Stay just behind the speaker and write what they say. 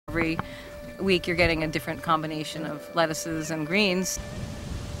Every week you're getting a different combination of lettuces and greens.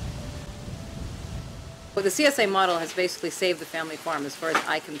 Well, the CSA model has basically saved the family farm as far as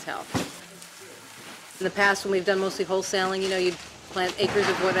I can tell. In the past, when we've done mostly wholesaling, you'd plant acres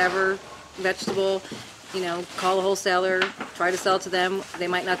of whatever vegetable, call a wholesaler, try to sell to them. They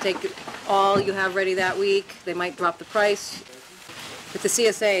might not take all you have ready that week. They might drop the price. With the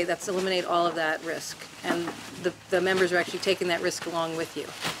CSA, that's eliminate all of that risk. And the members are actually taking that risk along with you.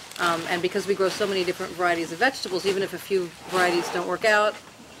 And because we grow so many different varieties of vegetables, even if a few varieties don't work out,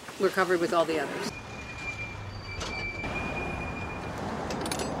 we're covered with all the others.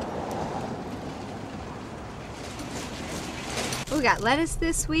 We got lettuce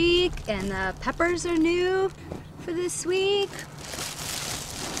this week, and the peppers are new for this week.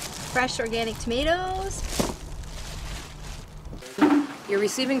 Fresh organic tomatoes. You're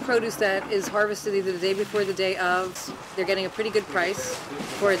receiving produce that is harvested either the day before or the day of. They're getting a pretty good price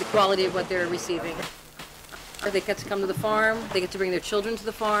for the quality of what they're receiving. They get to come to the farm, they get to bring their children to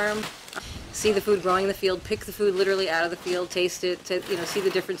the farm, see the food growing in the field, pick the food literally out of the field, taste it, see the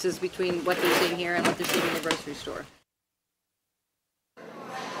differences between what they're seeing here and what they're seeing in the grocery store.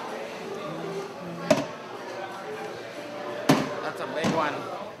 That's a big one.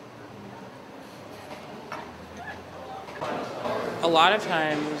 A lot of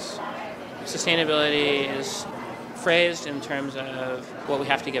times, sustainability is phrased in terms of what we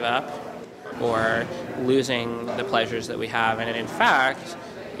have to give up or losing the pleasures that we have, and in fact,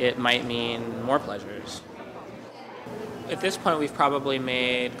 it might mean more pleasures. At this point, we've probably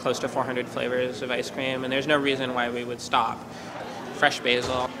made close to 400 flavors of ice cream, and there's no reason why we would stop. Fresh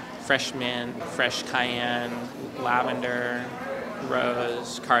basil, fresh mint, fresh cayenne, lavender,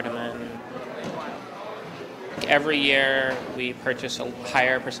 rose, cardamom. Every year we purchase a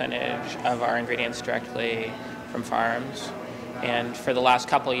higher percentage of our ingredients directly from farms, and for the last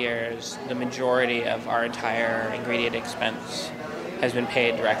couple years the majority of our entire ingredient expense has been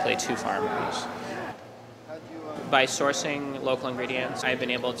paid directly to farmers. By sourcing local ingredients, I've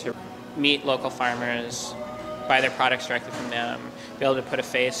been able to meet local farmers, buy their products directly from them, be able to put a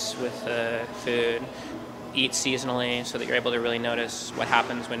face with the food, eat seasonally so that you're able to really notice what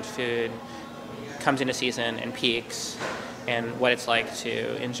happens when food comes into season and peaks, and what it's like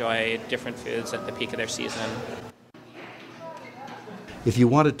to enjoy different foods at the peak of their season. If you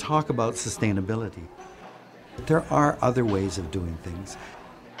want to talk about sustainability, there are other ways of doing things.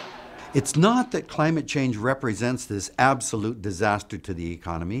 It's not that climate change represents this absolute disaster to the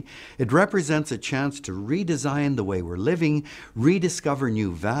economy. It represents a chance to redesign the way we're living, rediscover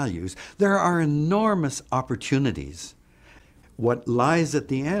new values. There are enormous opportunities. What lies at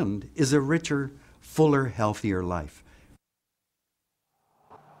the end is a richer, fuller, healthier life.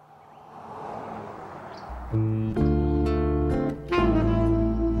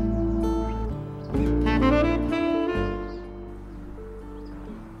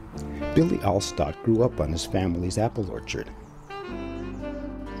 Billy Allstott grew up on his family's apple orchard.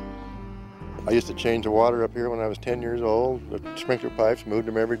 I used to change the water up here when I was 10 years old. The sprinkler pipes, moved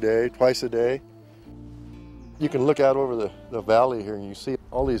them every day, twice a day. You can look out over the valley here and you see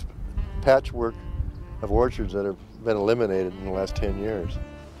all these patchwork of orchards that have been eliminated in the last 10 years.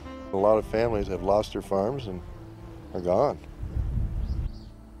 A lot of families have lost their farms and are gone.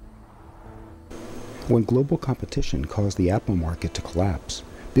 When global competition caused the apple market to collapse,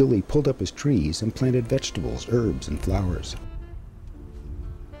 Billy pulled up his trees and planted vegetables, herbs, and flowers.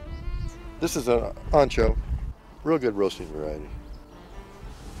 This is an ancho, real good roasting variety.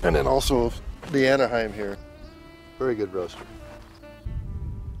 And then also the Anaheim here, very good roaster.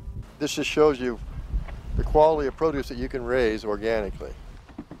 This just shows you the quality of produce that you can raise organically.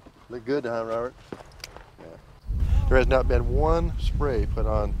 Look good, huh, Robert? Yeah. There has not been one spray put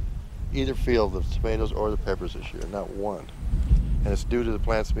on either field of the tomatoes or the peppers this year, not one. And it's due to the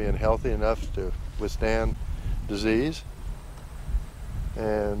plants being healthy enough to withstand disease.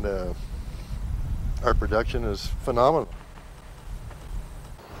 And our production is phenomenal.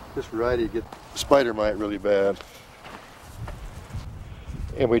 This variety gets spider mite really bad.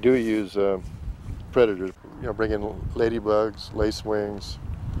 And we do use predators, bring in ladybugs, lacewings.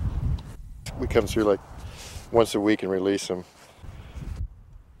 We come through like once a week and release them.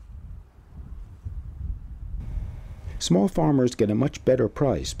 Small farmers get a much better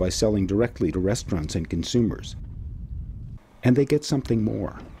price by selling directly to restaurants and consumers. And they get something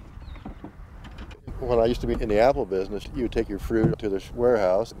more. When I used to be in the apple business, you would take your fruit to the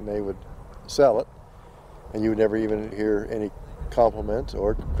warehouse and they would sell it, and you would never even hear any compliments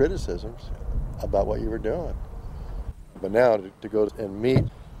or criticisms about what you were doing. But now to go and meet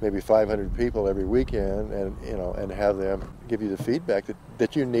maybe 500 people every weekend, and and have them give you the feedback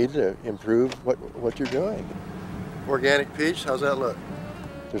that you need to improve what you're doing. Organic peach, how's that look?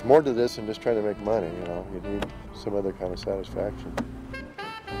 There's more to this than just trying to make money. You need some other kind of satisfaction.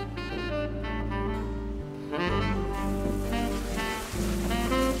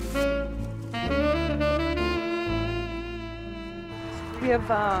 We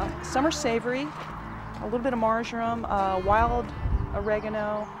have summer savory, a little bit of marjoram, wild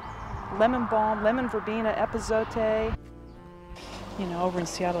oregano, lemon balm, lemon verbena, epazote. Over in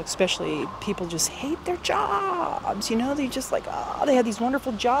Seattle especially, people just hate their jobs, they just like, they had these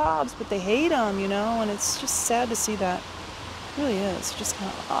wonderful jobs, but they hate them, and it's just sad to see that. It really is. It's just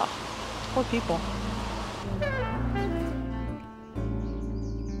kind of, poor people.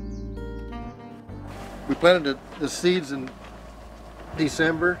 We planted the seeds in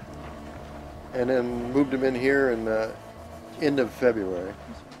December and then moved them in here in the end of February.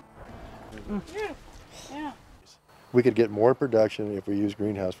 Yeah. We could get more production if we use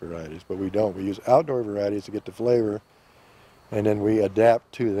greenhouse varieties, but we don't. We use outdoor varieties to get the flavor, and then we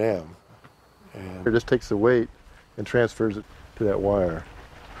adapt to them. And it just takes the weight and transfers it to that wire.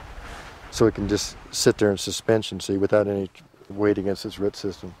 So it can just sit there in suspension, see, without any weight against its root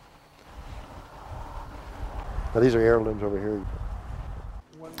system. Now these are heirlooms over here.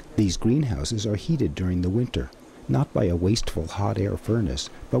 These greenhouses are heated during the winter, not by a wasteful hot air furnace,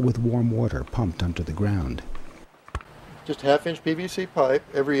 but with warm water pumped under the ground. Just half-inch PVC pipe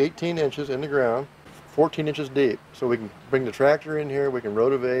every 18 inches in the ground, 14 inches deep. So we can bring the tractor in here, we can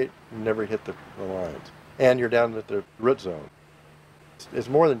rotivate, and never hit the lines. And you're down at the root zone. It's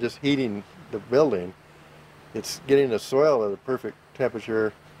more than just heating the building. It's getting the soil at a perfect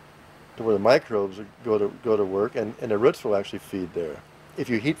temperature to where the microbes go to work, and the roots will actually feed there. If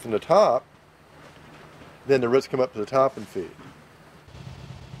you heat from the top, then the roots come up to the top and feed.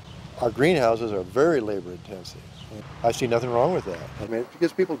 Our greenhouses are very labor intensive. I see nothing wrong with that. I mean, it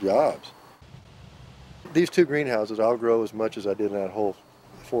gives people jobs. These two greenhouses, I'll grow as much as I did in that whole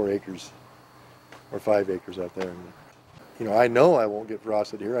 4 acres or 5 acres out there. I know I won't get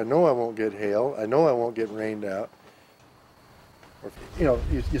frosted here. I know I won't get hail. I know I won't get rained out.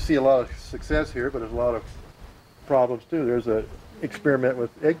 You see a lot of success here, but there's a lot of problems too. There's an experiment with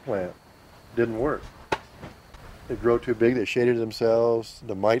eggplant. Didn't work. They grow too big. They shaded themselves.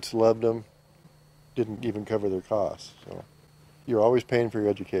 The mites loved them. Didn't even cover their costs. So you're always paying for your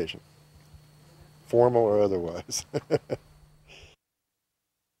education, formal or otherwise.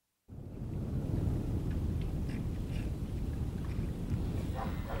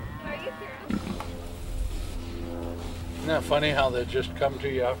 Isn't that funny how they just come to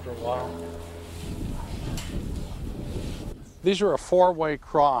you after a while? These are a 4-way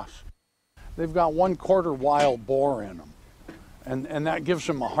cross. They've got 1/4 wild boar in them. And that gives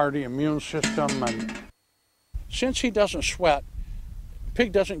them a hardy immune system. And since he doesn't sweat,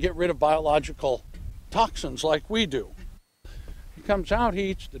 pig doesn't get rid of biological toxins like we do. He comes out, he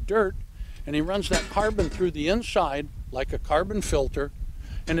eats the dirt, and he runs that carbon through the inside like a carbon filter,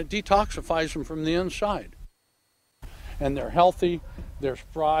 and it detoxifies them from the inside. And they're healthy, they're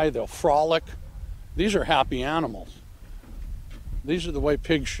spry, they'll frolic. These are happy animals. These are the way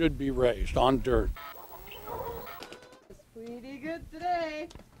pigs should be raised, on dirt. Pretty good today.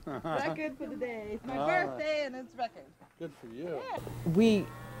 Record for the day. It's my birthday and it's record. Good for you. We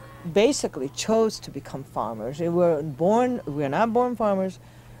basically chose to become farmers. We're not born farmers.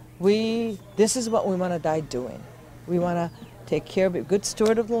 This is what we want to die doing. We want to take care of it, good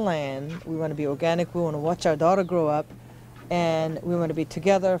steward of the land. We want to be organic. We want to watch our daughter grow up. And we want to be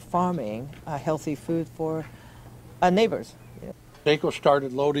together farming healthy food for our neighbors. Keiko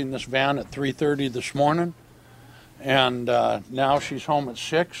started loading this van at 3:30 this morning, and now she's home at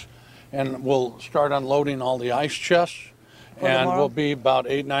 6, and we'll start unloading all the ice chests, and we'll be about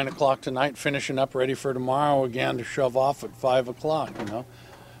 8, 9 o'clock tonight, finishing up ready for tomorrow again to shove off at 5 o'clock,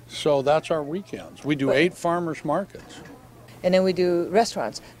 So that's our weekends. We do 8 farmers markets. And then we do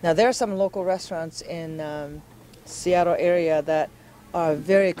restaurants. Now there are some local restaurants in Seattle area that are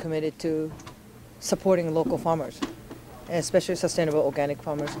very committed to supporting local farmers, especially sustainable organic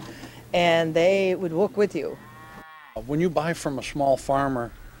farmers, and they would work with you. When you buy from a small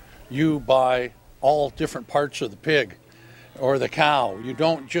farmer, you buy all different parts of the pig or the cow. You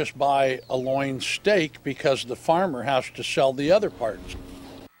don't just buy a loin steak because the farmer has to sell the other parts.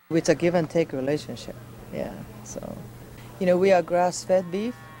 It's a give and take relationship, so. We are grass-fed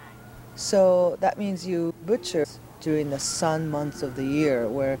beef, so that means you butcher during the sun months of the year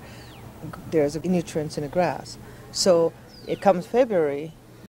where there's nutrients in the grass. So it comes February,